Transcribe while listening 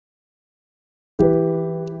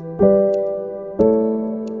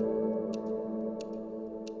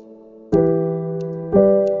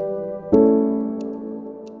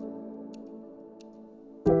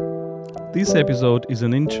This episode is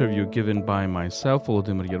an interview given by myself,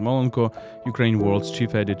 Volodymyr Yermolenko, Ukraine World's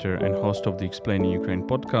chief editor and host of the Explaining Ukraine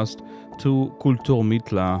podcast, to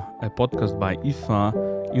Kulturmittler, a podcast by IFA,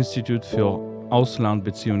 Institute für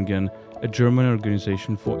Auslandsbeziehungen, a German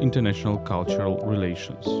organization for international cultural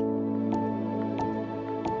relations.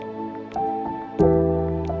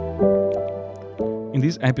 In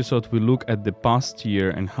this episode, we look at the past year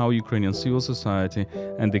and how Ukrainian civil society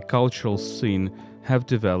and the cultural scene have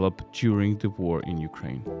developed during the war in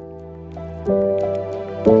Ukraine.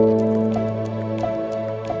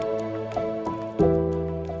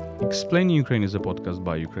 Explaining Ukraine is a podcast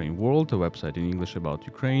by Ukraine World, a website in English about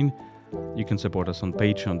Ukraine. You can support us on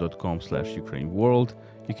patreon.com/UkraineWorld.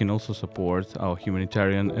 You can also support our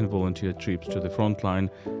humanitarian and volunteer trips to the front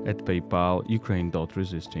line at PayPal,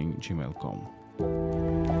 ukraine.resisting@gmail.com.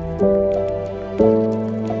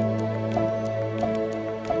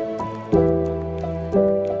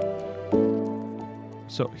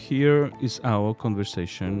 So here is our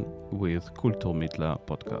conversation with Kulturmittler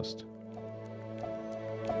podcast.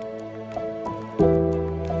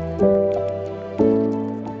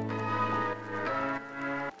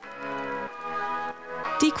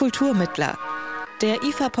 Die Kulturmittler, der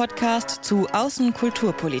IFA-Podcast zu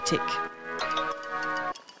Außenkulturpolitik.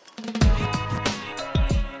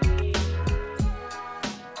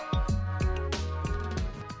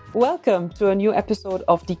 Welcome to a new episode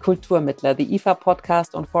of Die Kulturmittler, the IFA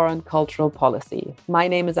podcast on foreign cultural policy. My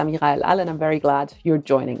name is Amira El Al and I'm very glad you're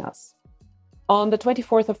joining us. On the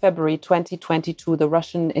 24th of February 2022, the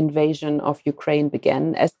Russian invasion of Ukraine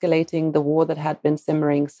began, escalating the war that had been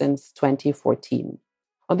simmering since 2014.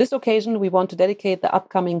 On this occasion, we want to dedicate the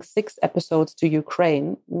upcoming 6 episodes to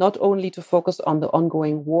Ukraine, not only to focus on the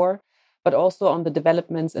ongoing war, but also on the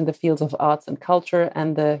developments in the fields of arts and culture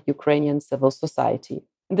and the Ukrainian civil society.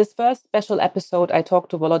 In this first special episode, I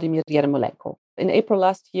talked to Volodymyr Yermolenko. In April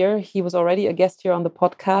last year, he was already a guest here on the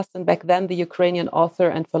podcast, and back then the Ukrainian author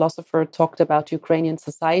and philosopher talked about Ukrainian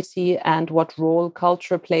society and what role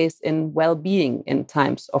culture plays in well-being in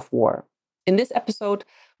times of war. In this episode,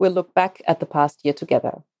 we'll look back at the past year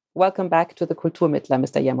together. Welcome back to the Kulturmittler,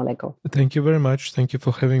 Mr. Yermolenko. Thank you very much. Thank you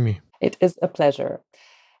for having me. It is a pleasure.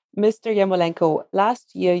 Mr. Yermolenko,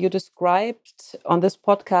 last year you described on this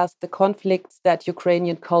podcast the conflicts that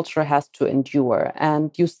Ukrainian culture has to endure.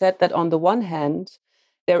 And you said that on the one hand,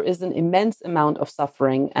 there is an immense amount of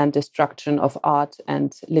suffering and destruction of art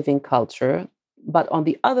and living culture. But on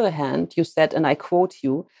the other hand, you said, and I quote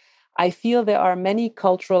you, "I feel there are many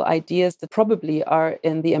cultural ideas that probably are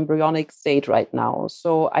in the embryonic state right now.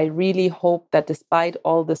 So I really hope that despite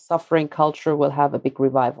all this suffering, culture will have a big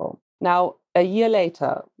revival." Now, a year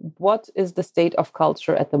later, what is the state of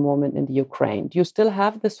culture at the moment in the Ukraine? Do you still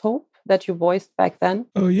have this hope that you voiced back then?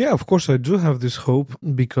 Oh, yeah, of course I do have this hope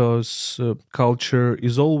because culture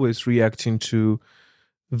is always reacting to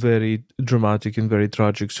very dramatic and very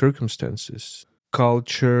tragic circumstances.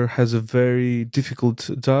 Culture has a very difficult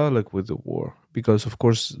dialogue with the war because, of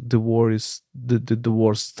course, the war is the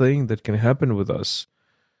worst thing that can happen with us.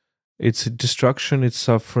 It's destruction, it's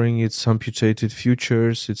suffering, it's amputated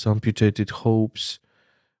futures, it's amputated hopes.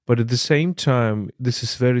 But at the same time, this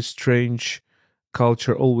is very strange.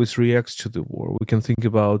 Culture always reacts to the war. We can think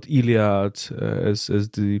about Iliad as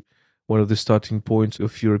the one of the starting points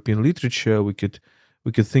of European literature. We could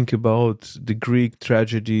think about the Greek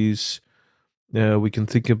tragedies. We can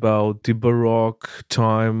think about the Baroque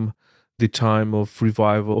time, the time of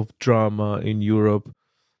revival of drama in Europe,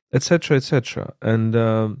 etc., etc. And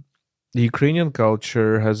the Ukrainian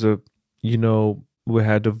culture has we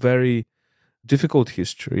had a very difficult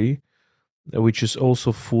history, which is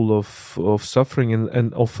also full of suffering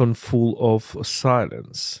and often full of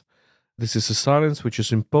silence. This is a silence which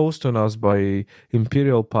is imposed on us by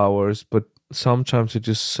imperial powers, but sometimes it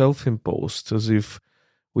is self-imposed, as if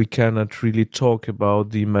we cannot really talk about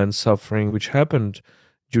the immense suffering which happened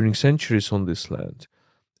during centuries on this land.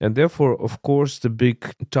 And therefore, of course, the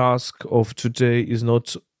big task of today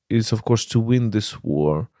is of course to win this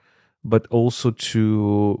war, but also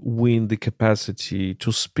to win the capacity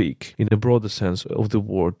to speak in a broader sense of the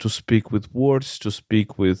word, to speak with words, to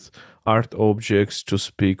speak with art objects, to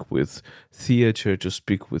speak with theater, to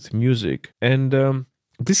speak with music. And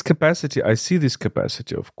this capacity, I see this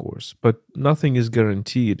capacity, of course, but nothing is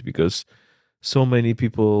guaranteed because so many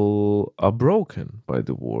people are broken by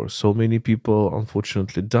the war. So many people,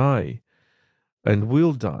 unfortunately, die and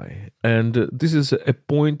will die. And this is a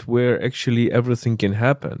point where actually everything can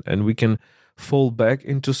happen and we can fall back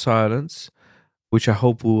into silence, which I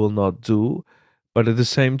hope we will not do. But at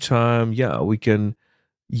the same time, we can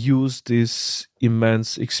use this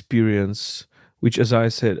immense experience which, as I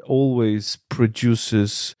said, always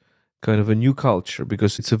produces kind of a new culture,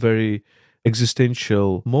 because it's a very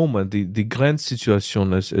existential moment, the Grenzsituation,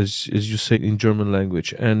 as you say in German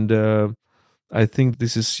language. And I think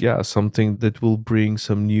this is something that will bring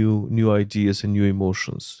some new ideas and new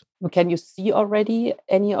emotions. Can you see already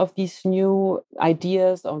any of these new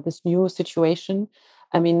ideas or this new situation?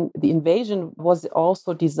 I mean, the invasion was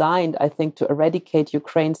also designed, I think, to eradicate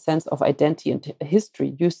Ukraine's sense of identity and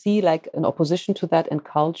history. You see like an opposition to that in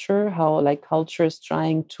culture, how like culture is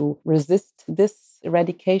trying to resist this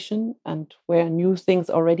eradication and where new things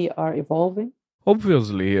already are evolving?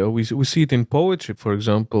 Obviously, we see it in poetry, for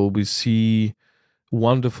example. We see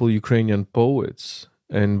wonderful Ukrainian poets.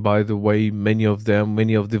 And by the way, many of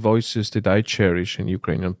the voices that I cherish in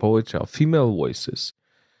Ukrainian poetry are female voices.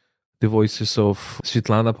 The voices of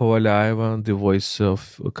Svetlana Povaliaeva, the voice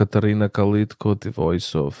of Katarina Kalitko, the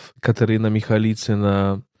voice of Katarina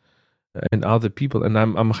Mikhalitsina, and other people. And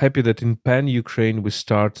I'm happy that in Pan Ukraine we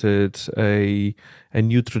started a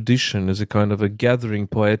new tradition as a kind of a gathering,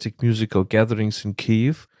 poetic musical gatherings in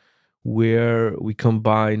Kyiv, where we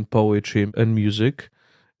combine poetry and music.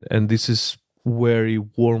 And this is very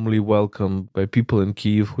warmly welcomed by people in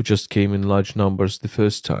Kyiv who just came in large numbers the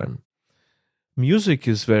first time. Music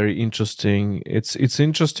is very interesting. It's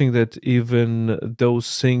interesting that even those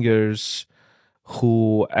singers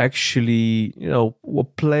who actually,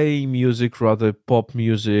 play music, rather pop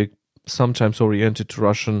music, sometimes oriented to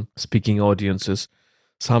Russian-speaking audiences,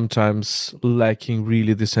 sometimes lacking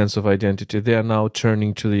really the sense of identity, they are now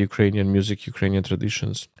turning to the Ukrainian music, Ukrainian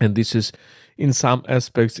traditions. And this is, in some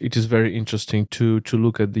aspects, it is very interesting to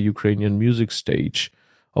look at the Ukrainian music stage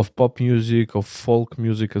of pop music, of folk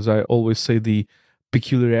music. As I always say, the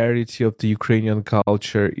peculiarity of the Ukrainian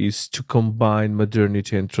culture is to combine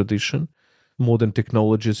modernity and tradition, modern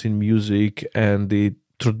technologies in music and the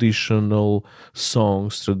traditional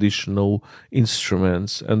songs, traditional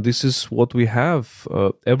instruments. And this is what we have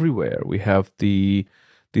everywhere. We have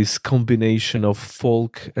this combination of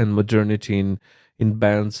folk and modernity in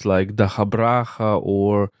bands like Daha Bracha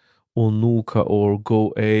or Onuka or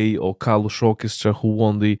Go A or Kalush Orchestra, who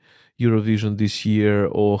won the Eurovision this year,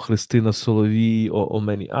 or Christina Solovey, or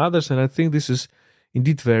many others. And I think this is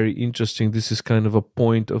indeed very interesting. This is kind of a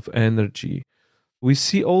point of energy. We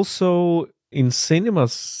see also in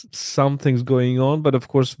cinemas some things going on, but of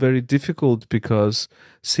course very difficult, because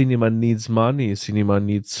cinema needs money, cinema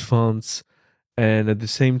needs funds, and at the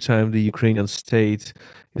same time the Ukrainian state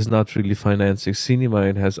is not really financing cinema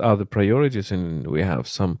and has other priorities, and we have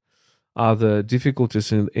some other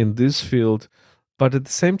difficulties in this field. But at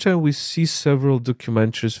the same time we see several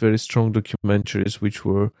documentaries, very strong documentaries,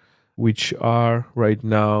 which are right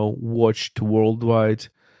now watched worldwide.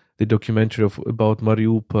 The documentary about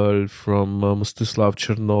Mariupol from Mstislav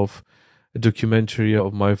Chernov, a documentary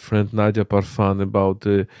of my friend Nadia Parfan about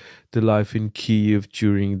the life in Kyiv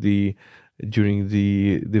during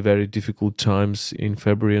the very difficult times in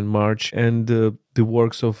February and March, and the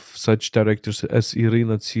works of such directors as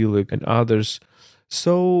Irina Tsilik and others.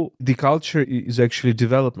 So the culture is actually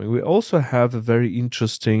developing. We also have a very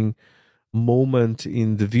interesting moment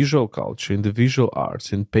in the visual culture, in the visual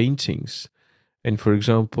arts, in paintings. And for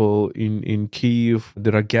example, in Kyiv,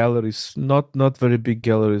 there are galleries, not very big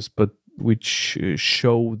galleries, but which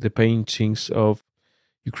show the paintings of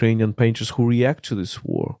Ukrainian painters who react to this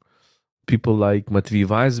war. People like Matvey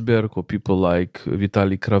Weisberg, or people like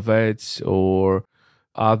Vitaly Kravets, or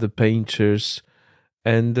other painters.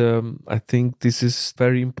 And I think this is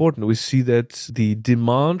very important. We see that the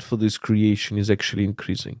demand for this creation is actually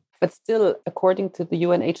increasing. But still, according to the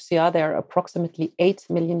UNHCR, there are approximately 8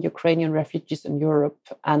 million Ukrainian refugees in Europe.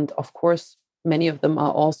 And of course, many of them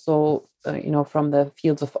are also, from the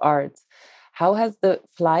fields of arts. How has the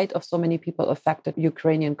flight of so many people affected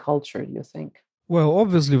Ukrainian culture, do you think? Well,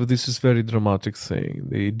 obviously, this is a very dramatic thing.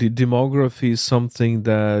 The demography is something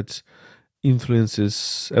that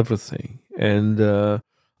influences everything. And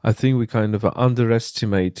I think we kind of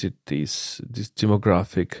underestimated this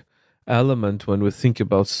demographic element when we think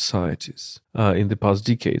about societies in the past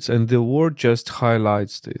decades. And the war just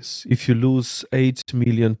highlights this. If you lose 8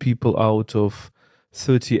 million people out of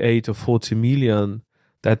 38 or 40 million,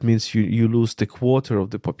 that means you lose the quarter of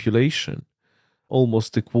the population,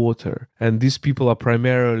 almost a quarter. And these people are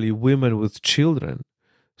primarily women with children.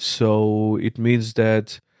 So it means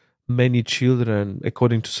that many children,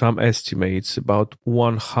 according to some estimates, about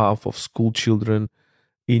 1/2 of school children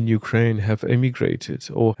in Ukraine have emigrated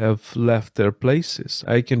or have left their places.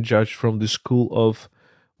 I can judge from the school of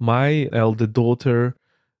my elder daughter,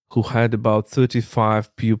 who had about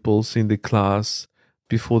 35 pupils in the class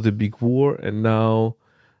before the big war, and now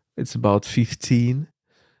it's about 15.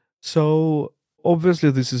 So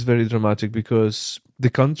obviously this is very dramatic because the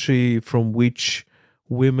country from which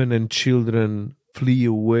women and children flee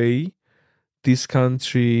away, this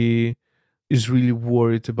country is really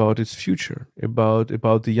worried about its future, about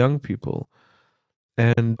the young people.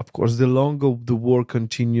 And of course, the longer the war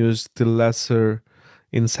continues, the lesser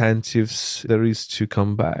incentives there is to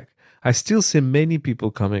come back. I still see many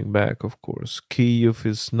people coming back, of course. Kyiv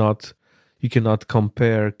is not, you cannot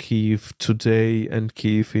compare Kyiv today and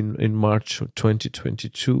Kyiv in March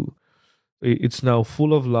 2022. It's now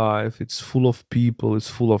full of life, it's full of people, it's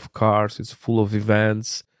full of cars, it's full of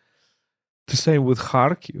events. The same with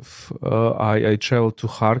Kharkiv. I travel to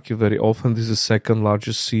Kharkiv very often. This is the second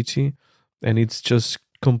largest city, and it's just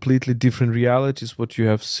completely different realities what you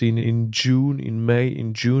have seen in June, in May,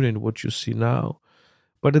 in June, and what you see now.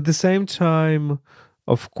 But at the same time,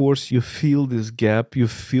 of course, you feel this gap, you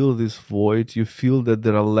feel this void, you feel that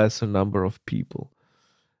there are lesser number of people.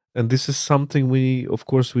 And this is something we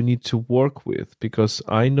need to work with, because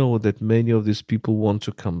I know that many of these people want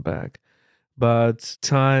to come back, but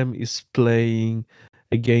time is playing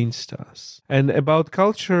against us. And about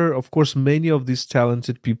culture, of course, many of these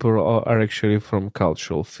talented people are actually from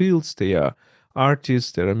cultural fields. They are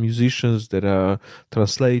artists, they are musicians, they are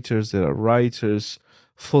translators, they are writers.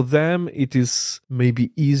 For them, it is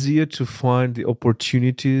maybe easier to find the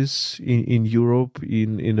opportunities in Europe,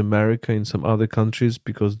 in America, in some other countries,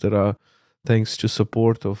 because there are, thanks to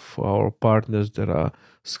support of our partners, there are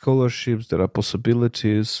scholarships, there are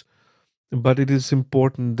possibilities. But it is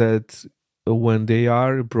important that when they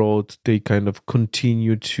are abroad, they kind of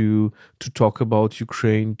continue to talk about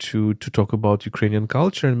Ukraine, to talk about Ukrainian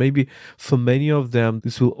culture. And maybe for many of them,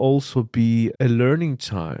 this will also be a learning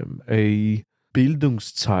time, a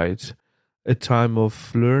Bildungszeit, a time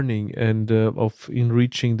of learning and of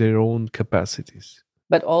enriching their own capacities.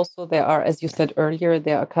 But also there are, as you said earlier,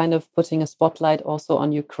 they are kind of putting a spotlight also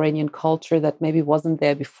on Ukrainian culture that maybe wasn't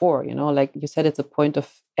there before, you know, like you said, it's a point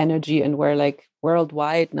of energy, and where like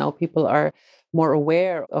worldwide now people are more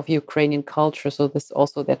aware of Ukrainian culture. So this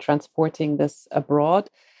also, they're transporting this abroad.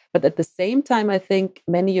 But at the same time, I think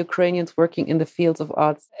many Ukrainians working in the fields of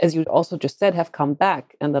arts, as you also just said, have come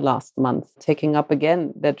back in the last month, taking up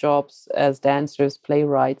again their jobs as dancers,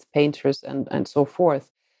 playwrights, painters, and so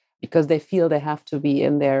forth, because they feel they have to be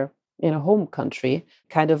in their home country,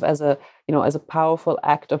 kind of as a powerful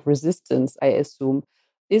act of resistance, I assume.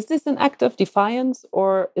 Is this an act of defiance,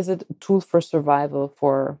 or is it a tool for survival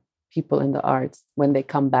for people in the arts when they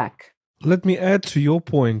come back? Let me add to your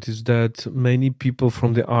point is that many people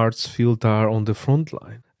from the arts field are on the front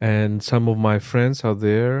line. And some of my friends are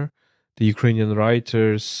there. The Ukrainian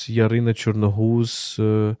writers, Yarina Chernohuz,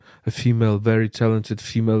 a female, very talented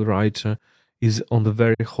female writer, is on the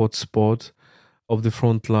very hot spot of the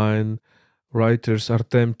front line. Writers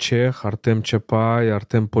Artem Chekh, Artem Chapai,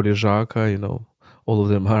 Artem Polezhaka, all of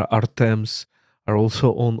them are Artems, are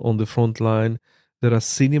also on the front line. There are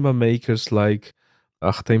cinema makers like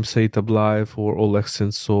Akhtem Seytablayev or Oleg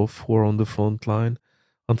Sentsov who are on the front line.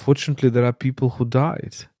 Unfortunately, there are people who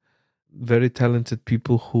died. Very talented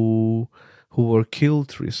people who were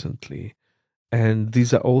killed recently. And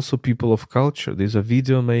these are also people of culture. These are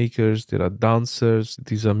video makers, there are dancers,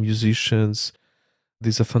 these are musicians.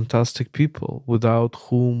 These are fantastic people without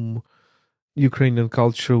whom Ukrainian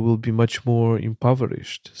culture will be much more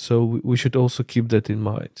impoverished. So we should also keep that in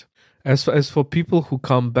mind. As for people who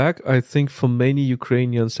come back, I think for many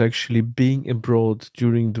Ukrainians, actually being abroad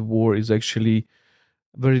during the war is actually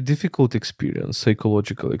a very difficult experience,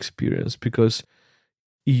 psychological experience, because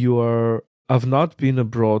I've not been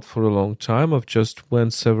abroad for a long time. I've just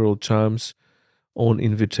went several times on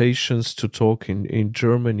invitations to talk in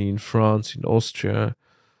Germany, in France, in Austria,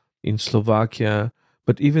 in Slovakia.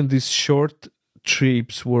 But even these short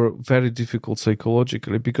trips were very difficult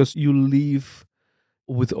psychologically, because you leave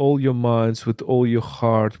with all your minds, with all your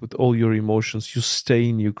heart, with all your emotions. You stay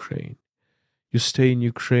in Ukraine. You stay in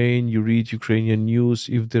Ukraine, you read Ukrainian news.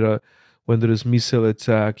 When there is missile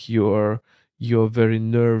attack, you're very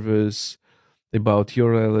nervous about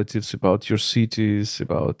your relatives, about your cities,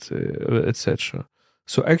 about etc.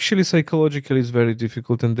 So actually psychologically it's very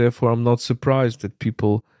difficult, and therefore I'm not surprised that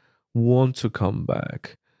people want to come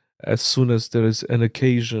back as soon as there is an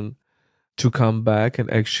occasion to come back.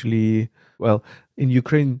 And actually, well, in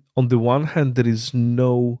Ukraine, on the one hand, there is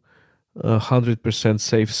no 100%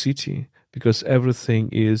 safe city, because everything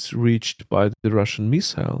is reached by the Russian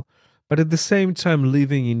missile. But at the same time,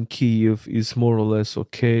 living in Kyiv is more or less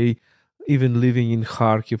okay. Even living in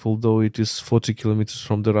Kharkiv, although it is 40 kilometers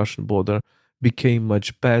from the Russian border, became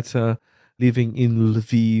much better. Living in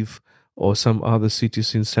Lviv or some other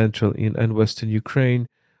cities in central and western Ukraine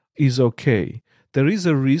is okay. There is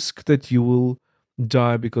a risk that you will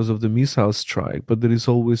die because of the missile strike, but there is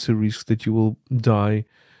always a risk that you will die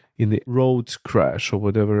in the road crash or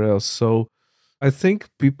whatever else. So I think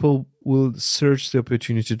people will search the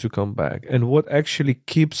opportunity to come back. And what actually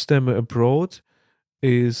keeps them abroad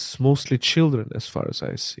is mostly children, as far as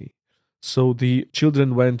I see. So the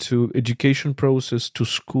children went to education process, to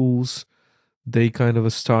schools. They kind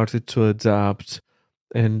of started to adapt.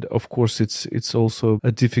 And of course, it's also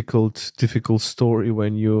a difficult story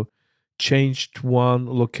when you changed one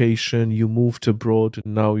location, you moved abroad,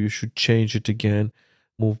 and now you should change it again,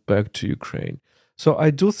 move back to Ukraine. So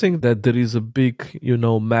I do think that there is a big,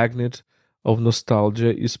 magnet of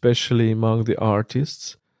nostalgia, especially among the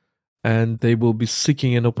artists, and they will be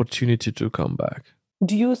seeking an opportunity to come back.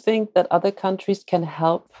 Do you think that other countries can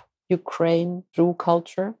help Ukraine through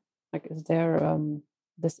culture? Like, is there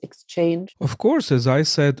this exchange? Of course, as I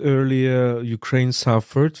said earlier, Ukraine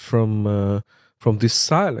suffered from this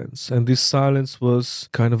silence, and this silence was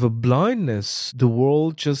kind of a blindness. The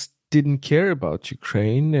world just didn't care about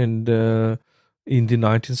Ukraine, and in the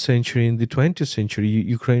 19th century, in the 20th century,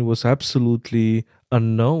 Ukraine was absolutely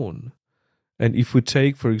unknown. And if we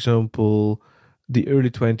take, for example, the early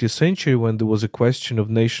 20th century, when there was a question of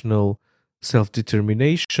national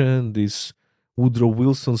self-determination, this Woodrow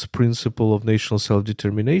Wilson's principle of national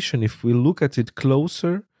self-determination, if we look at it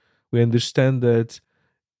closer, we understand that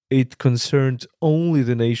it concerned only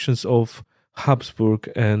the nations of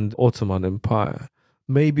Habsburg and Ottoman Empire.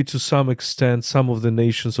 Maybe to some extent some of the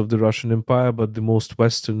nations of the Russian Empire, but the most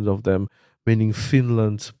Western of them, meaning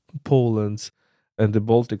Finland, Poland, and the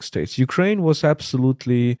Baltic states. Ukraine was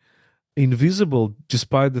absolutely invisible,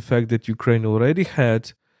 despite the fact that Ukraine already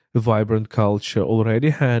had a vibrant culture, already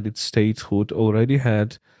had its statehood, already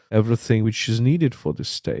had everything which is needed for the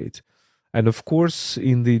state. And of course,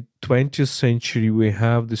 in the 20th century, we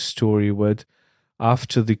have the story where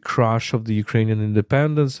after the crash of the Ukrainian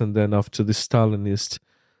independence and then after the Stalinist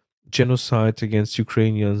genocide against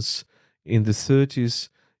Ukrainians in the 30s,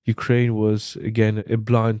 Ukraine was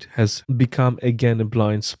has become again a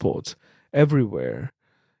blind spot everywhere,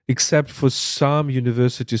 except for some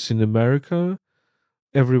universities in America.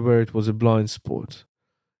 Everywhere it was a blind spot,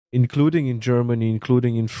 including in Germany,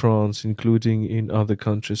 including in France, including in other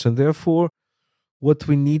countries. And therefore, what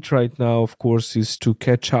we need right now, of course, is to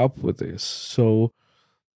catch up with this. So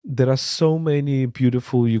there are so many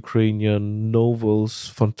beautiful Ukrainian novels,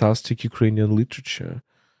 fantastic Ukrainian literature.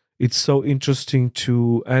 It's so interesting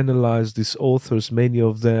to analyze these authors, many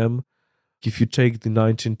of them. If you take the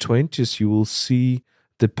 1920s, you will see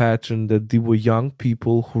the pattern that they were young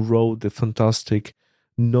people who wrote the fantastic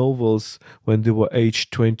novels when they were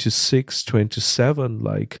aged 26, 27,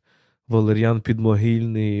 like Valerian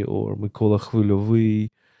Підмогильний or Микола Хвильовий.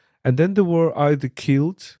 And then they were either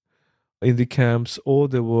killed in the camps, or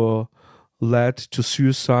they were led to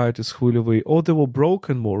suicide as Khvylevy, or they were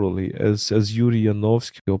broken morally as Yuri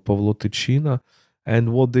Yanovsky or Pavlo Tychina.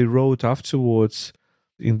 And what they wrote afterwards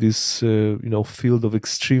in this field of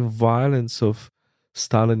extreme violence of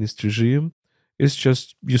Stalinist regime is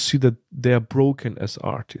just, you see that they are broken as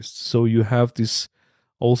artists. So you have this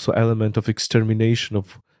also element of extermination,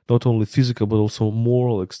 of not only physical but also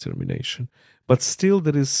moral extermination. But still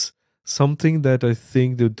there is something that I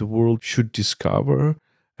think that the world should discover,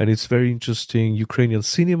 and it's very interesting. Ukrainian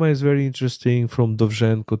cinema is very interesting, from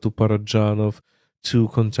Dovzhenko to Parajanov to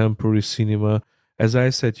contemporary cinema. As I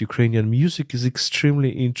said, Ukrainian music is extremely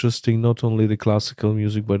interesting, not only the classical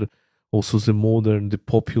music, but also the modern, the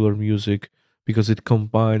popular music, because it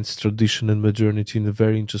combines tradition and modernity in a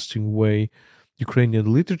very interesting way.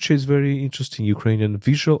 Ukrainian literature is very interesting. Ukrainian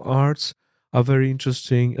visual arts are very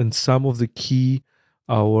interesting, and some of the key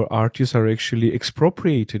our artists are actually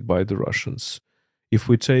expropriated by the Russians. If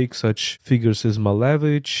we take such figures as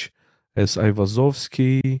Malevich, as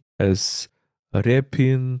Ayvazovsky, as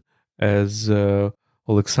Repin, as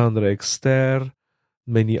Alexandra Ekster,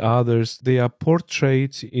 many others, they are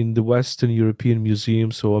portrayed in the Western European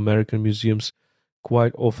museums or American museums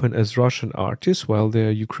quite often as Russian artists, while they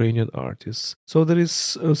are Ukrainian artists. So there is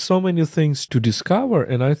so many things to discover,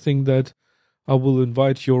 and I think that I will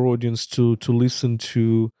invite your audience to listen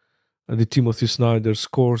to the Timothy Snyder's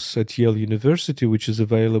course at Yale University, which is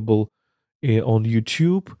available on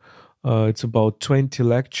YouTube. It's about 20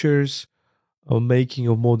 lectures on making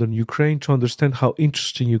of modern Ukraine to understand how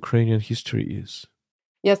interesting Ukrainian history is.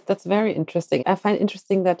 Yes, that's very interesting. I find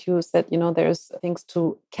interesting that you said, there's things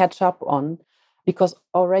to catch up on, because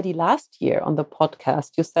already last year on the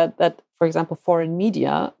podcast, you said that, for example, foreign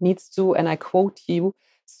media needs to, and I quote you,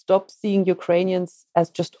 stop seeing Ukrainians as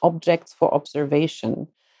just objects for observation.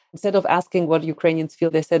 Instead of asking what Ukrainians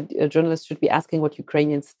feel, they said journalists should be asking what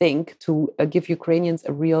Ukrainians think to give Ukrainians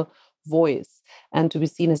a real voice and to be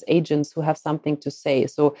seen as agents who have something to say.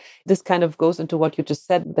 So this kind of goes into what you just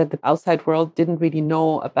said, that the outside world didn't really know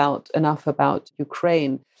enough about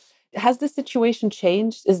Ukraine. Has the situation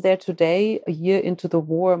changed? Is there today, a year into the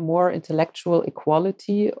war, more intellectual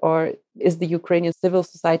equality, or is the Ukrainian civil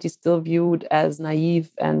society still viewed as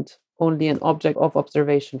naive and only an object of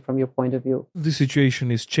observation from your point of view? The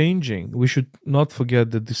situation is changing. We should not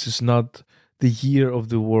forget that this is not the year of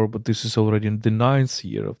the war, but this is already the 9th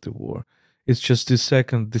year of the war. It's just the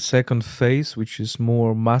second phase, which is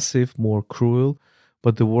more massive, more cruel,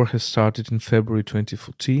 but the war has started in February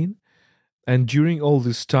 2014. And during all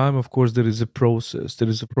this time, of course, there is a process. There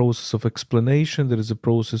is a process of explanation. There is a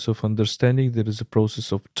process of understanding. There is a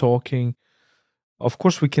process of talking. Of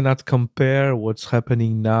course, we cannot compare what's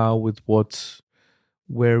happening now with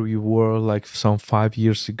where we were like some 5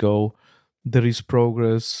 years ago. There is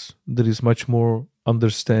progress. There is much more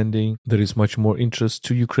understanding. There is much more interest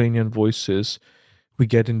to Ukrainian voices. We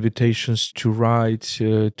get invitations to write,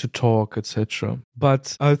 to talk, etc.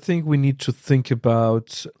 But I think we need to think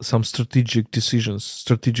about some strategic decisions,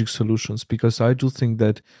 strategic solutions, because I do think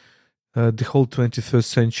that the whole 21st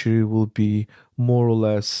century will be more or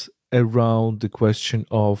less around the question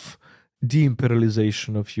of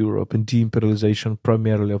de-imperialization of Europe and de-imperialization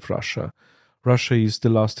primarily of Russia. Russia is the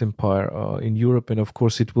last empire in Europe, and of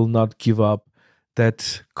course it will not give up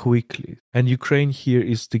that quickly. And Ukraine here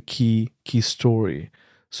is the key story.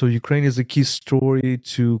 So Ukraine is a key story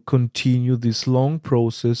to continue this long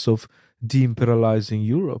process of de-imperializing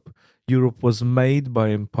Europe. Europe was made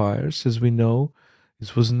by empires, as we know.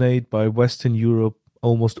 It was made by Western Europe.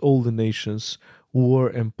 Almost all the nations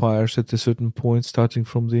were empires at a certain point, starting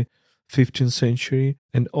from the 15th century.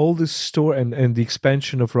 And all this story and the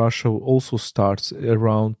expansion of Russia also starts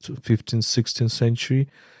around 15th, 16th century.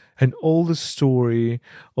 And all the story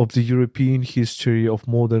of the European history of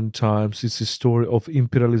modern times is a story of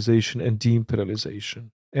imperialization and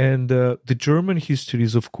de-imperialization. And the German history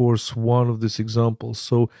is, of course, one of these examples.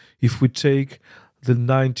 So if we take the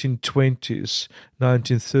 1920s,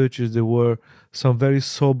 1930s, there were some very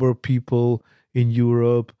sober people in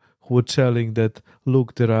Europe who were telling that,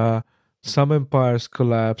 look, there are some empires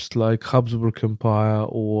collapsed, like Habsburg Empire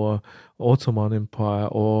or Ottoman Empire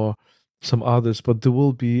or some others, but there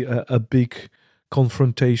will be a big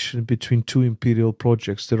confrontation between two imperial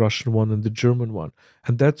projects, the Russian one and the German one.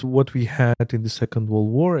 And that's what we had in the Second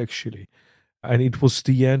World War, actually. And it was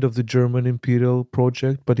the end of the German imperial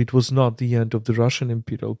project, but it was not the end of the Russian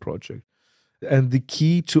imperial project. And the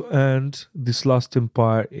key to end this last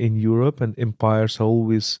empire in Europe, and empires are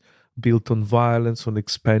always built on violence, on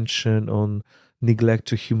expansion, on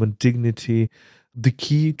neglect of human dignity. The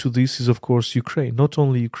key to this is, of course, Ukraine. Not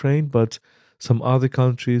only Ukraine, but some other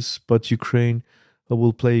countries, but Ukraine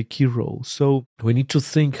will play a key role. So we need to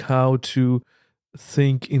think how to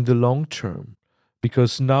think in the long term,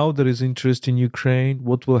 because now there is interest in Ukraine.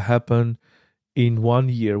 What will happen in 1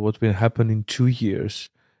 year? What will happen in 2 years?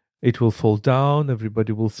 It will fall down.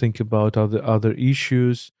 Everybody will think about other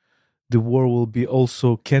issues. The war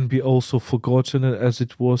can be also forgotten as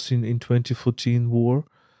it was in 2014 war.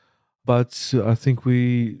 But I think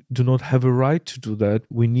we do not have a right to do that.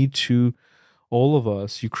 We need to, all of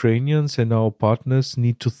us, Ukrainians and our partners,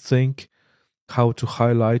 need to think how to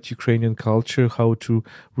highlight Ukrainian culture, how to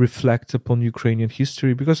reflect upon Ukrainian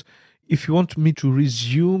history. Because if you want me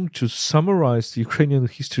to summarize the Ukrainian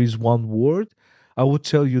history is one word, I would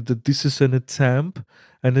tell you that this is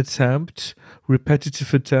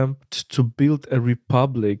repetitive attempt to build a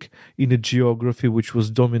republic in a geography which was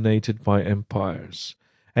dominated by empires.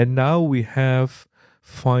 And now we have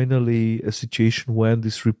finally a situation when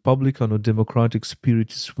this republican or democratic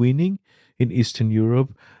spirit is winning in Eastern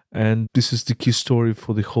Europe, and this is the key story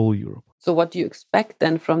for the whole Europe. So what do you expect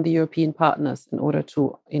then from the European partners in order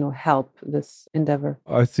to, help this endeavor?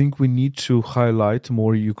 I think we need to highlight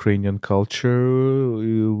more Ukrainian culture.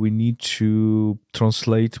 We need to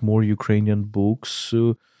translate more Ukrainian books.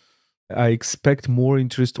 I expect more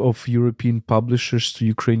interest of European publishers to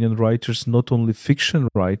Ukrainian writers, not only fiction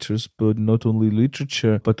writers, but not only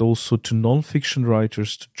literature, but also to non-fiction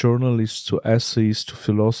writers, to journalists, to essayists, to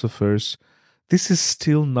philosophers. This is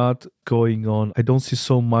still not going on. I don't see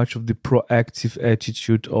so much of the proactive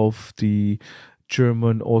attitude of the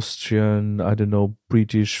German, Austrian,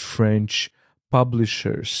 British, French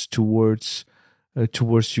publishers towards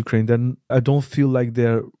Ukraine. Then I don't feel like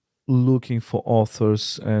they're looking for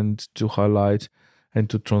authors and to highlight and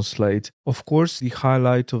to translate. Of course, the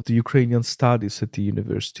highlight of the Ukrainian studies at the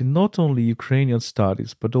university, not only Ukrainian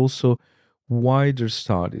studies, but also wider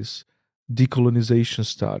studies, decolonization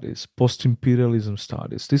studies, post-imperialism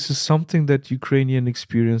studies. This is something that Ukrainian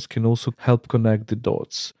experience can also help connect the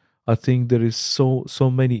dots. I think there is so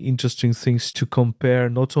many interesting things to compare,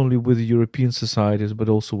 not only with European societies, but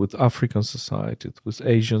also with African societies, with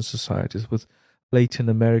Asian societies, with Latin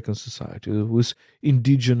American societies, with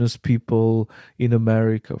indigenous people in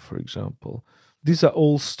America, for example. These are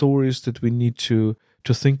all stories that we need to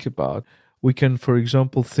think about. We can, for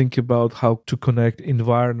example, think about how to connect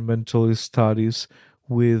environmental studies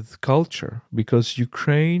with culture, because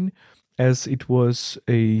Ukraine, as it was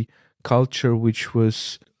a culture which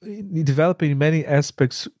was developing in many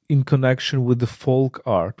aspects in connection with the folk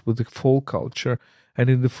art, with the folk culture. And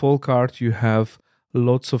in the folk art, you have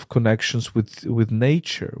lots of connections with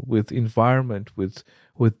nature, with environment, with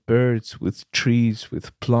birds, with trees,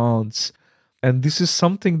 with plants. And this is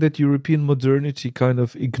something that European modernity kind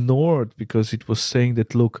of ignored, because it was saying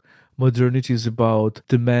that, look, modernity is about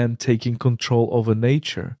the man taking control over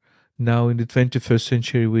nature. Now in the 21st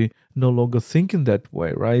century, we no longer think in that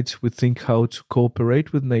way, right? We think how to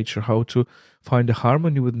cooperate with nature, how to find a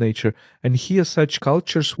harmony with nature. And here, such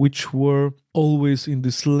cultures which were always in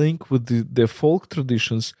this link with their folk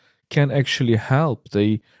traditions can actually help.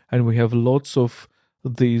 And we have lots of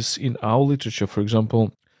these in our literature. For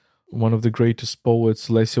example, one of the greatest poets,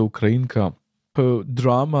 Lesya Ukrainka, her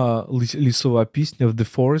drama Lisova Pisnya of the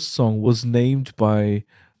Forest Song was named by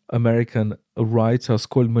American writer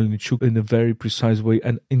Skol Melnichuk in a very precise way,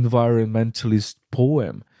 an environmentalist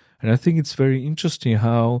poem. And I think it's very interesting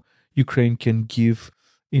how Ukraine can give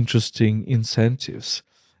interesting incentives.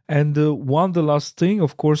 And the last thing,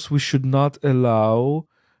 of course, we should not allow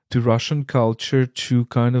the Russian culture to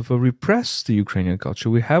kind of repress the Ukrainian culture.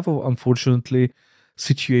 We have, unfortunately,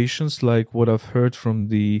 situations like what I've heard from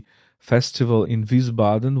the festival in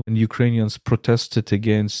Wiesbaden, when Ukrainians protested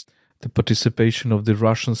against the participation of the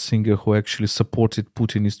Russian singer who actually supported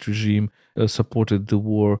Putinist regime, supported the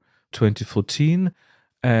war 2014.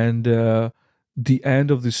 And the end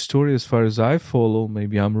of the story, as far as I follow,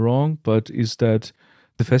 maybe I'm wrong, but is that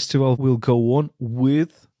the festival will go on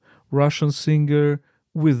with Russian singer,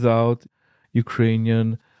 without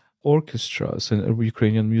Ukrainian orchestras and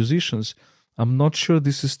Ukrainian musicians. I'm not sure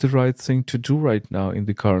this is the right thing to do right now in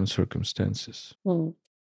the current circumstances.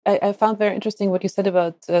 I found very interesting what you said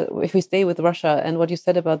about, if we stay with Russia, and what you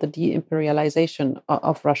said about the de-imperialization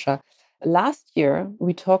of Russia. Last year,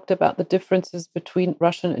 we talked about the differences between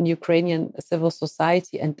Russian and Ukrainian civil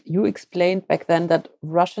society, and you explained back then that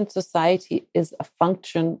Russian society is a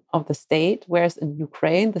function of the state, whereas in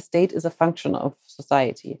Ukraine, the state is a function of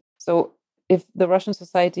society. So if the Russian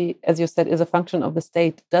society, as you said, is a function of the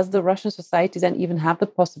state, does the Russian society then even have the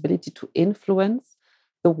possibility to influence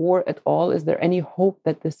the war at all? Is there any hope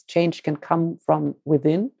that this change can come from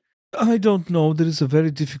within? I don't know. There is a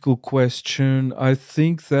very difficult question. I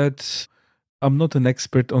think that I'm not an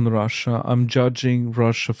expert on Russia. I'm judging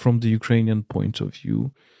Russia from the Ukrainian point of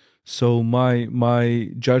view. So my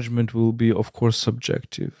judgment will be, of course,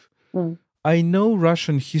 subjective. I know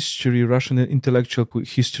Russian history, Russian intellectual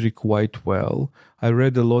history quite well. I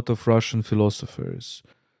read a lot of Russian philosophers.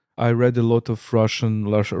 I read a lot of Russian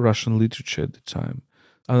literature at the time.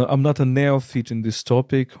 I'm not a neophyte in this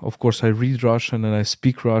topic. Of course, I read Russian and I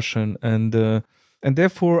speak Russian, and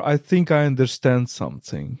therefore I think I understand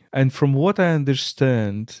something. And from what I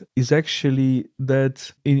understand is actually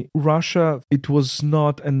that in Russia, it was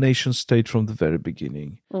not a nation state from the very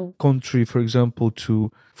beginning, contrary, for example,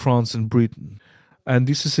 to France and Britain. And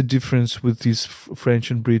this is a difference with these French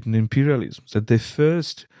and Britain imperialisms,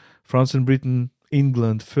 that France and Britain,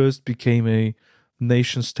 England first became a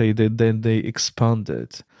nation state, and then they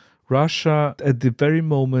expanded. Russia, at the very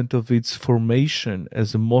moment of its formation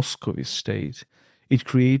as a Muscovy state, it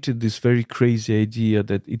created this very crazy idea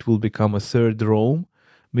that it will become a third Rome,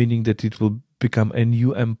 meaning that it will become a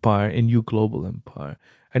new empire, a new global empire.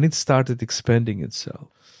 And it started expanding itself.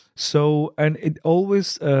 So, and it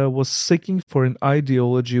always was seeking for an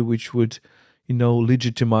ideology which would,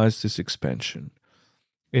 legitimize this expansion.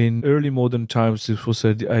 In early modern times, this was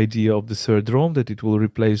the idea of the Third Rome, that it will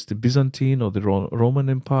replace the Byzantine or the Roman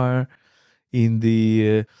Empire. In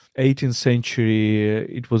the 18th century,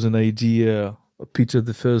 it was an idea, Peter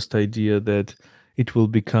I idea, that it will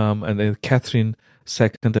become, and then Catherine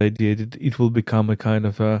II idea, that it will become a kind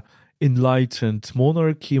of a enlightened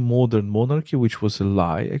monarchy, modern monarchy, which was a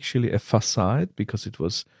lie, actually a facade, because it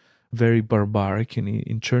was very barbaric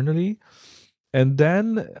internally. And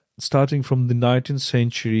then, starting from the 19th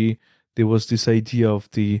century, there was this idea of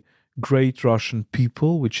the great Russian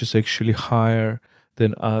people, which is actually higher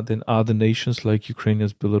than other nations like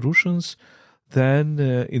Ukrainians, Belarusians. Then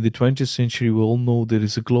in the 20th century, we all know there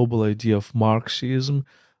is a global idea of Marxism,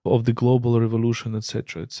 of the global revolution,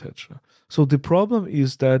 etc., etc. So the problem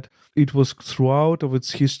is that it was throughout of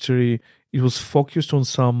its history, it was focused on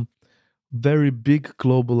some very big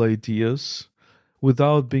global ideas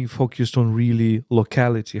without being focused on really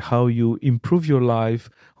locality, how you improve your life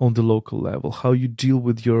on the local level, how you deal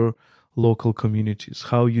with your local communities,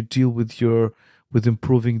 how you deal with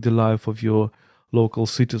improving the life of your local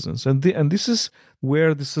citizens. And this is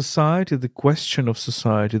where the society, the question of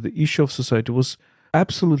society, the issue of society was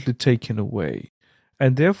absolutely taken away.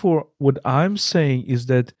 And therefore, what I'm saying is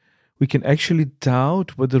that we can actually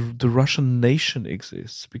doubt whether the Russian nation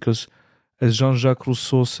exists, because as Jean-Jacques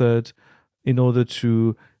Rousseau said, in order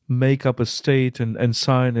to make up a state and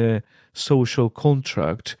sign a social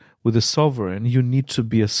contract with a sovereign, you need to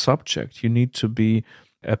be a subject, you need to be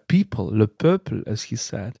a people, le peuple, as he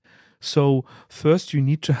said. So first you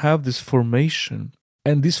need to have this formation,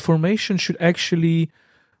 and this formation should actually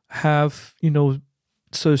have,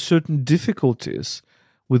 so certain difficulties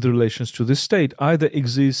with relations to the state, either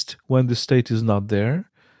exist when the state is not there.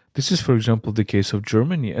 This is, for example, the case of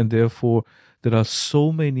Germany, and therefore there are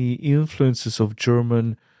so many influences of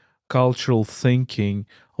German cultural thinking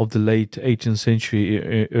of the late 18th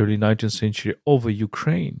century, early 19th century over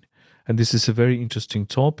Ukraine. And this is a very interesting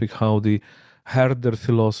topic, how the Herder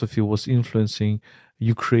philosophy was influencing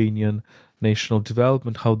Ukrainian national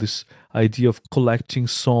development, how this idea of collecting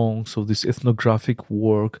songs, of this ethnographic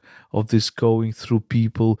work, of this going through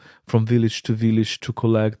people from village to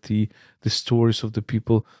collect the stories of the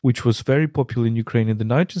people, which was very popular in Ukraine in the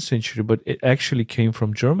 19th century, but it actually came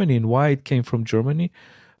from Germany. And why it came from Germany?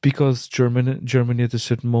 Because Germany at a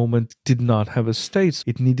certain moment did not have a state.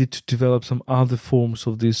 It needed to develop some other forms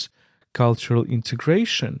of this cultural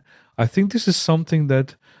integration. I think this is something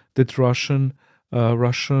that Russia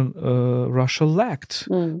lacked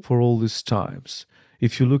for all these times.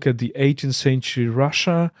 If you look at the 18th century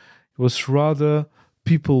Russia, it was rather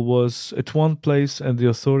people was at one place, and the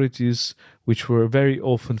authorities, which were very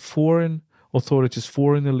often foreign authorities,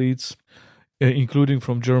 foreign elites, including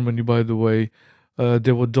from Germany, by the way,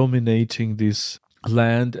 they were dominating this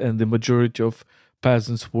land, and the majority of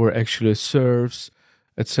peasants were actually serfs,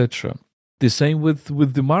 etc. The same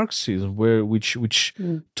with the Marxism, which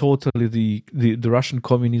totally the Russian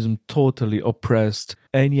communism totally oppressed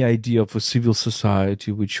any idea of a civil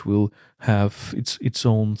society which will have its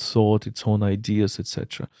own thought, its own ideas,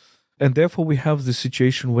 etc. And therefore we have the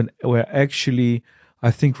situation where actually I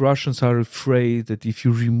think Russians are afraid that if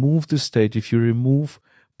you remove the state, if you remove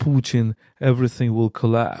Putin, everything will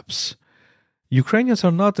collapse. Ukrainians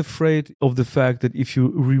are not afraid of the fact that if you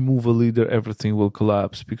remove a leader, everything will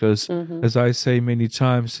collapse, because, as I say many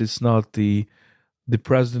times, it's not the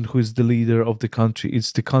president who is the leader of the country,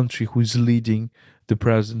 it's the country who is leading the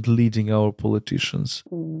president, leading our politicians.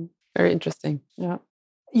 Very interesting. Yeah.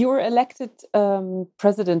 You were elected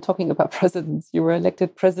president, talking about presidents, you were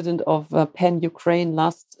elected president of PEN Ukraine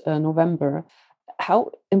last November.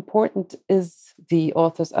 How important is the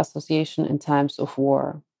Authors Association in times of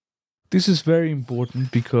war? This is very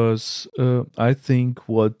important because I think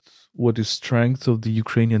what is strength of the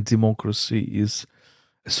Ukrainian democracy is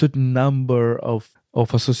a certain number of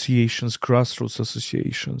associations, grassroots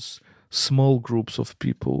associations, small groups of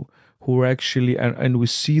people who are actually, and we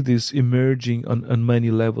see this emerging on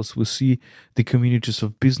many levels. We see the communities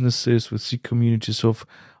of businesses, we see communities of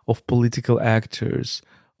political actors,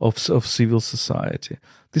 of civil society.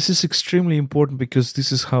 This is extremely important because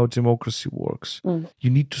this is how democracy works. You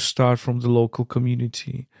need to start from the local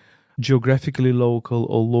community, geographically local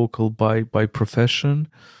or local by profession,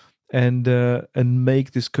 and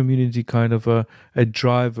make this community kind of a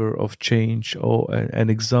driver of change or an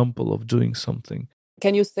example of doing something.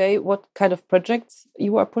 Can you say what kind of projects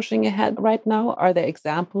you are pushing ahead right now? Are there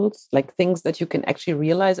examples, like things that you can actually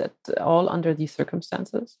realize at all under these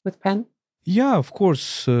circumstances with PEN? Yeah, of course.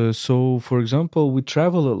 So, for example, we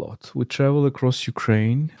travel a lot. We travel across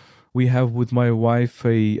Ukraine. We have with my wife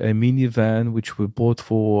a minivan, which we bought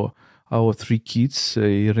for our 3 kids,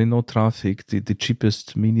 a Renault Trafic, the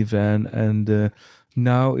cheapest minivan. And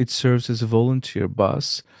now it serves as a volunteer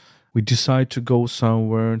bus. We decide to go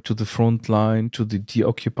somewhere to the front line, to the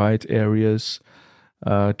deoccupied areas,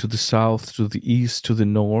 to the south, to the east, to the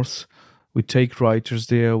north. We take writers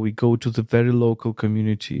there. We go to the very local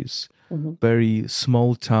communities. Very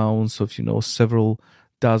small towns of, several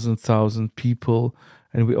dozen thousand people.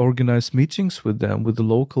 And we organize meetings with them, with the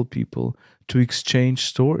local people, to exchange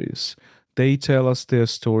stories, They tell us their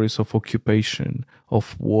stories of occupation,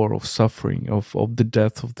 of war, of suffering, of the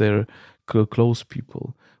death of their close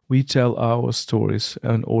people. We tell our stories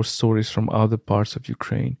or stories from other parts of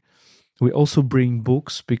Ukraine. We also bring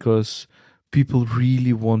books because people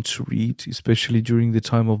really want to read, especially during the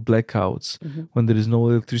time of blackouts, when there is no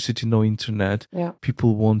electricity, no internet. Yeah.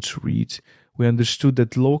 People want to read. We understood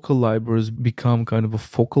that local libraries become kind of a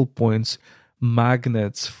focal points,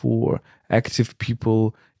 magnets for active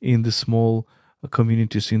people in the small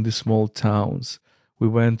communities, in the small towns. We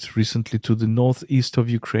went recently to the northeast of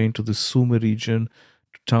Ukraine, to the Sumy region,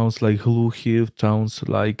 to towns like Hluchiv, towns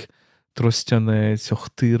like Trostianets,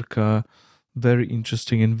 Ochtyrka. Very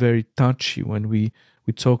interesting and very touchy when we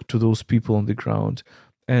talk to those people on the ground.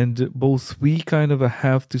 And both we kind of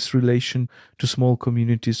have this relation to small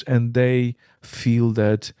communities, and they feel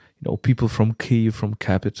that, people from Kyiv, from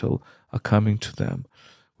capital, are coming to them.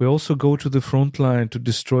 We also go to the front line to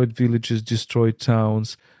destroyed villages, destroyed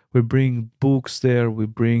towns. We bring books there. We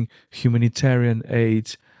bring humanitarian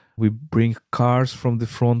aid. We bring cars from the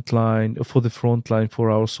front line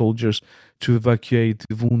for our soldiers to evacuate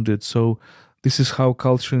the wounded. So this is how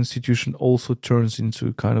cultural institution also turns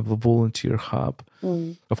into kind of a volunteer hub.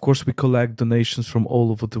 Of course, we collect donations from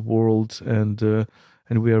all over the world, and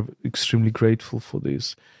we are extremely grateful for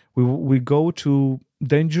this. We go to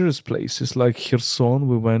dangerous places like Kherson.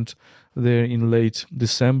 We went there in late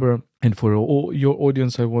December, and for your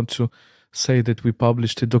audience, I want to say that we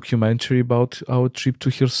published a documentary about our trip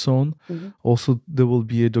to Kherson. Also, there will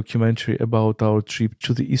be a documentary about our trip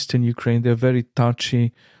to the eastern Ukraine. They're very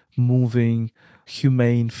touchy, moving,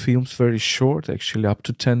 humane films, very short, actually, up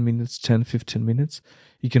to 10-15 minutes.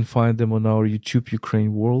 You can find them on our YouTube,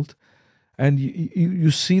 Ukraine World. And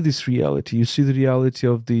you see this reality. You see the reality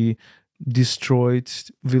of the destroyed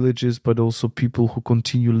villages, but also people who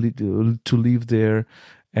continue to live there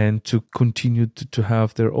and to continue to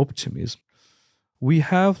have their optimism. We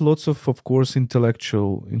have lots of course,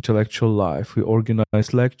 intellectual life. We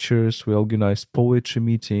organize lectures, we organize poetry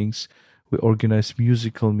meetings, we organize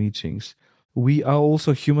musical meetings. We are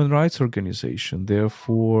also a human rights organization.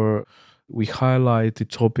 Therefore, we highlight the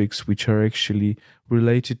topics which are actually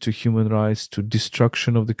related to human rights, to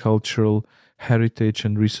destruction of the cultural heritage,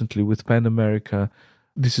 and recently with PEN America,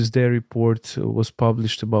 this is their report, was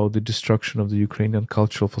published about the destruction of the Ukrainian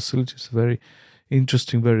cultural facilities. Very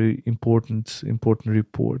interesting, very important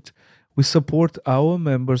report. We support our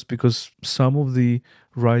members because some of the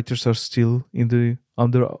writers are still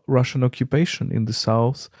under Russian occupation in the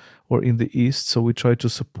south or in the east, so we try to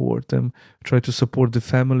support them, try to support the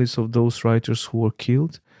families of those writers who were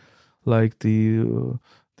killed, like the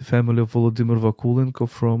family of Volodymyr Vakulenko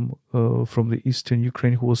from the eastern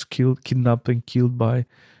Ukraine, who was kidnapped and killed by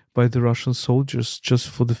the Russian soldiers just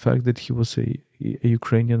for the fact that he was a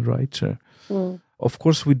Ukrainian writer. Of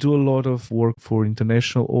course, we do a lot of work for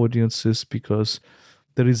international audiences because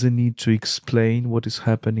there is a need to explain what is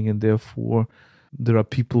happening, and therefore there are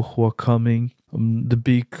people who are coming, the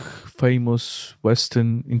big famous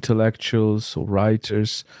Western intellectuals or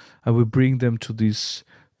writers, and we bring them to these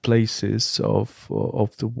places of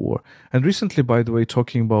the war. And recently, by the way,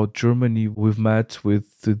 talking about Germany, we've met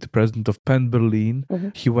with the president of PEN Berlin.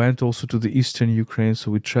 He went also to the eastern Ukraine, so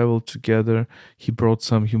we traveled together. He brought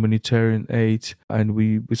some humanitarian aid, and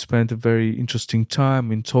we spent a very interesting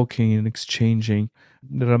time in talking and exchanging.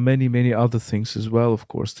 There are many other things as well, of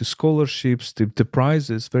course. The scholarships, the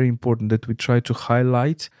prizes, very important that we try to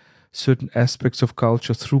highlight certain aspects of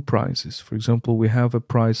culture through prizes. For example, we have a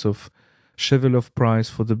prize of Shevelov Prize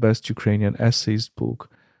for the best Ukrainian essayist book.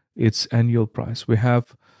 It's annual prize. We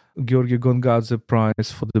have Georgy Gongadze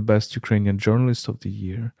Prize for the best Ukrainian journalist of the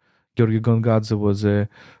year. Georgy Gongadze was a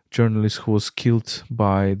journalist who was killed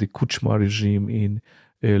by the Kuchma regime in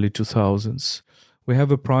early 2000s. We have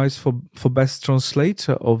a prize for best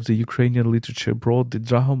translator of the Ukrainian literature abroad, the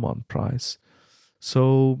Drahoman Prize.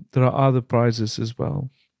 So there are other prizes as well.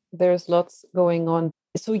 There's lots going on.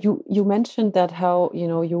 So you mentioned that how,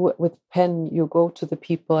 you with PEN, you go to the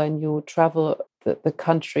people and you travel the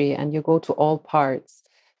country and you go to all parts.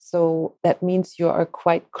 So that means you are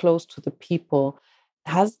quite close to the people.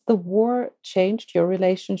 Has the war changed your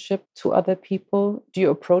relationship to other people? Do you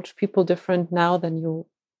approach people different now than you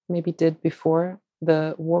maybe did before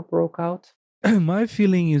the war broke out? My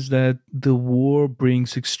feeling is that the war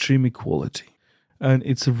brings extreme equality. And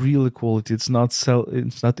it's a real equality. It's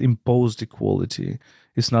not imposed equality.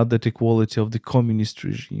 It's not that equality of the communist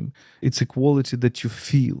regime. It's equality that you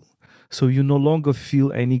feel. So you no longer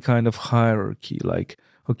feel any kind of hierarchy, like,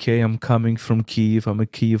 okay, I'm coming from Kyiv, I'm a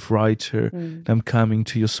Kyiv writer, I'm coming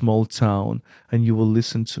to your small town, and you will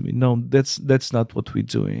listen to me. No, that's not what we're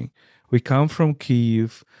doing. We come from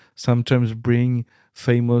Kyiv, sometimes bring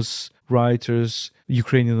famous writers,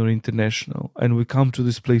 Ukrainian or international, and we come to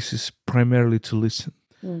these places primarily to listen.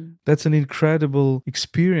 That's an incredible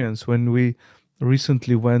experience. When we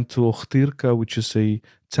recently went to Okhtyrka, which is a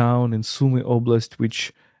town in Sumy Oblast,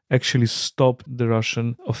 which actually stopped the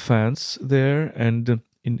Russian offense there and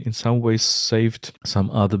in some ways saved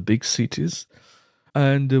some other big cities.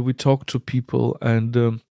 And we talked to people,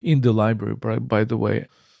 and in the library, by the way,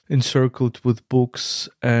 encircled with books,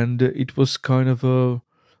 and it was kind of a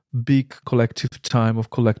big collective time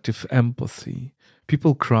of collective empathy.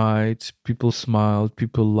 People cried, people smiled,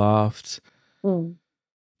 people laughed,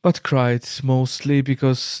 but cried mostly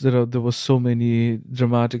because there were so many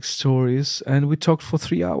dramatic stories. And we talked for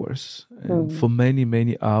 3 hours, and for many,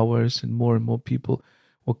 many hours, and more people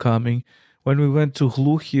were coming. When we went to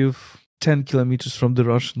Hluchiv, 10 kilometers from the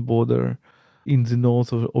Russian border in the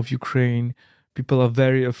north of Ukraine, people are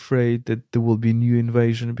very afraid that there will be new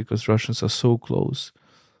invasion because Russians are so close.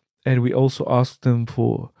 And we also asked them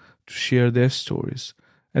to share their stories.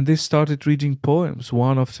 And they started reading poems,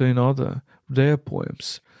 one after another, their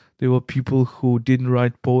poems. There were people who didn't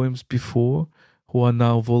write poems before, who are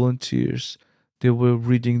now volunteers. They were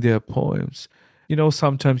reading their poems. You know,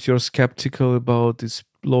 sometimes you're skeptical about these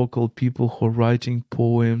local people who are writing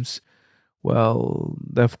poems. Well,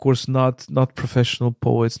 they're of course not professional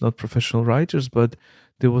poets, not professional writers, but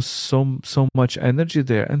there was so much energy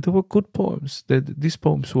there, and there were good poems. These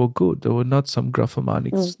poems were good. There were not some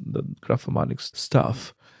graphomanic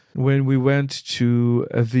stuff. When we went to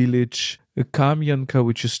a village, Kamyanka,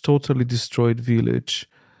 which is totally destroyed village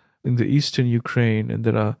in the eastern Ukraine, and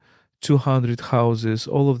there are 200 houses,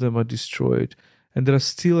 all of them are destroyed, and there are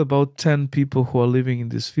still about 10 people who are living in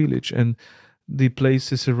this village, and the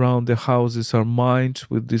places around the houses are mined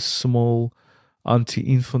with these small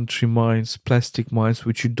anti-infantry mines, plastic mines,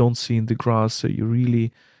 which you don't see in the grass, so you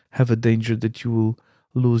really have a danger that you will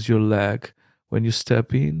lose your leg when you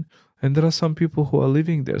step in. And there are some people who are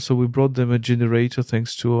living there, so we brought them a generator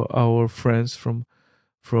thanks to our friends from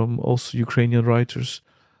also Ukrainian writers.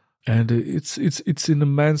 And it's an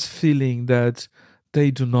immense feeling that they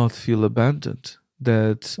do not feel abandoned,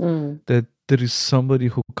 that there is somebody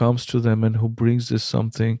who comes to them and who brings this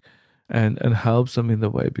something and helps them in the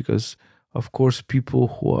way. Because of course people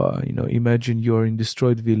who are, imagine you're in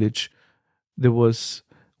destroyed village, there was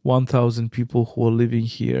 1,000 people who are living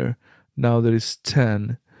here, now there is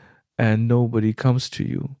 10, and nobody comes to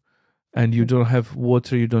you, and you don't have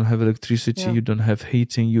water, you don't have electricity, you don't have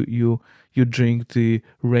heating, you drink the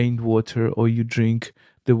rainwater, or you drink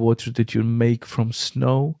the water that you make from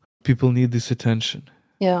snow. People need this attention.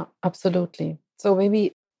 Yeah, absolutely. So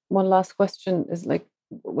maybe one last question is, like,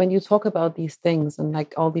 when you talk about these things and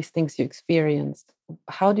like all these things you experienced,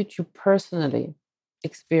 how did you personally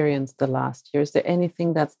experience the last year? Is there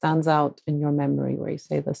anything that stands out in your memory where you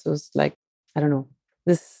say this was like, I don't know,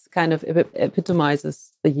 this kind of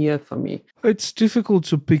epitomizes the year for me? It's difficult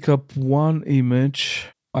to pick up one image.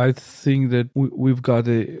 I think that we've got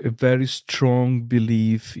a very strong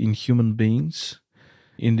belief in human beings,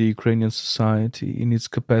 in the Ukrainian society, in its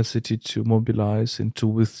capacity to mobilize and to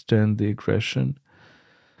withstand the aggression.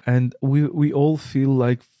 And we all feel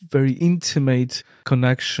like very intimate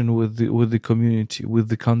connection with the community, with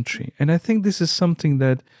the country. And I think this is something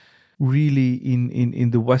that really in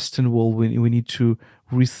the Western world we need to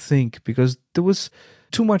rethink, because there was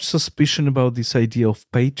too much suspicion about this idea of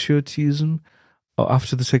patriotism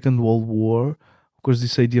after the Second World War. Of course,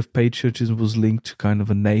 this idea of patriotism was linked to kind of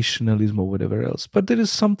a nationalism or whatever else. But there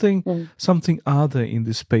is something other in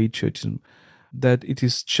this patriotism, that it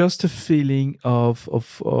is just a feeling of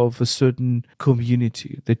a certain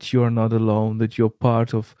community, that you are not alone, that you're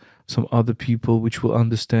part of some other people which will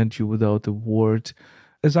understand you without a word.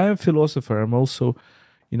 As I am a philosopher, I'm also,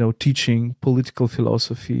 teaching political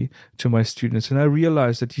philosophy to my students. And I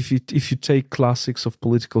realize that if you take classics of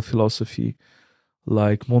political philosophy,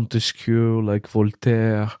 like Montesquieu, like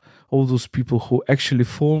Voltaire, all those people who actually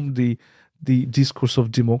formed the discourse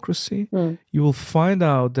of democracy, you will find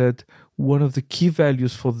out that one of the key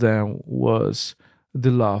values for them was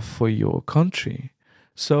the love for your country.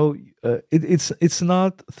 So it's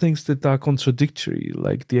not things that are contradictory,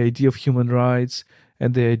 like the idea of human rights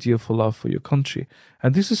and the idea for love for your country.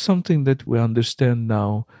 And this is something that we understand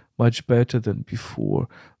now much better than before,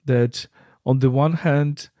 that on the one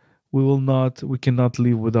hand, we cannot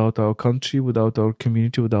live without our country, without our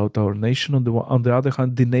community, without our nation. On the other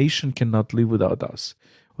hand, the nation cannot live without us,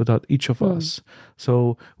 without each of us.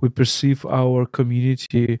 So we perceive our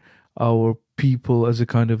community, our people, as a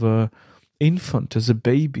kind of a infant, as a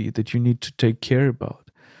baby that you need to take care about.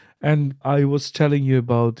 And I was telling you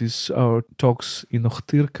about our talks in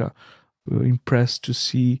Ochtyrka. We were impressed to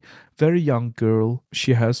see very young girl.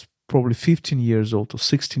 She has probably 15 years old or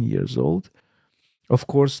 16 years old. Of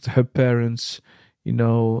course, her parents,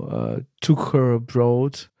 took her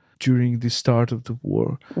abroad during the start of the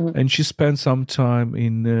war, and she spent some time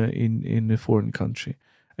in a foreign country.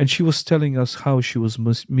 And she was telling us how she was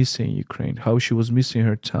missing Ukraine, how she was missing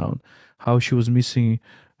her town, how she was missing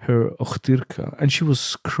her Ochtyrka, and she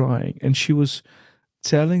was crying, and she was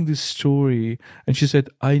telling this story, and she said,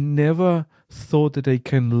 I never thought that I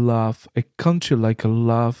can love a country like I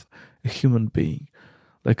love a human being,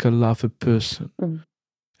 like I love a person.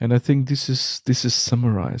 And I think this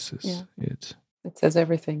summarizes it. It says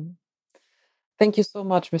everything. Thank you so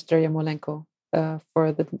much, Mr. Yarmolenko,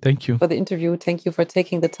 Thank you for the interview. Thank you for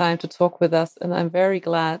taking the time to talk with us. And I'm very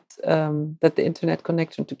glad that the internet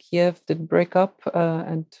connection to Kiev didn't break up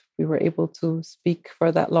and we were able to speak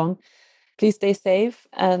for that long. Please stay safe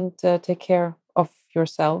and take care of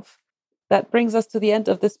yourself. That brings us to the end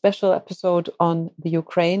of this special episode on the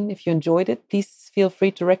Ukraine. If you enjoyed it, please feel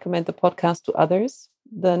free to recommend the podcast to others.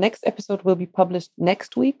 The next episode will be published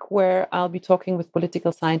next week, where I'll be talking with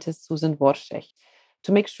political scientist Susan Worschech.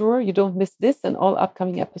 To make sure you don't miss this and all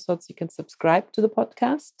upcoming episodes, you can subscribe to the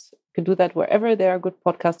podcast. You can do that wherever there are good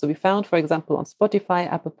podcasts to be found, for example, on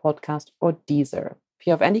Spotify, Apple Podcast, or Deezer. If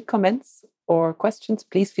you have any comments or questions,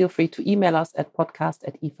 please feel free to email us at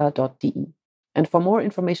podcast@ifa.de. And for more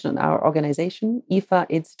information on our organization, IFA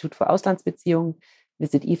Institut für Auslandsbeziehungen,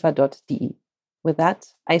 visit ifa.de. With that,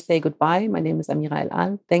 I say goodbye. My name is Amira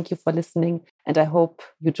El-Al. Thank you for listening, and I hope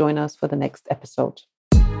you join us for the next episode.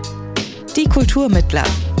 Die Kulturmittler,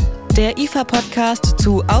 der IFA-Podcast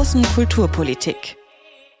zu Außenkulturpolitik.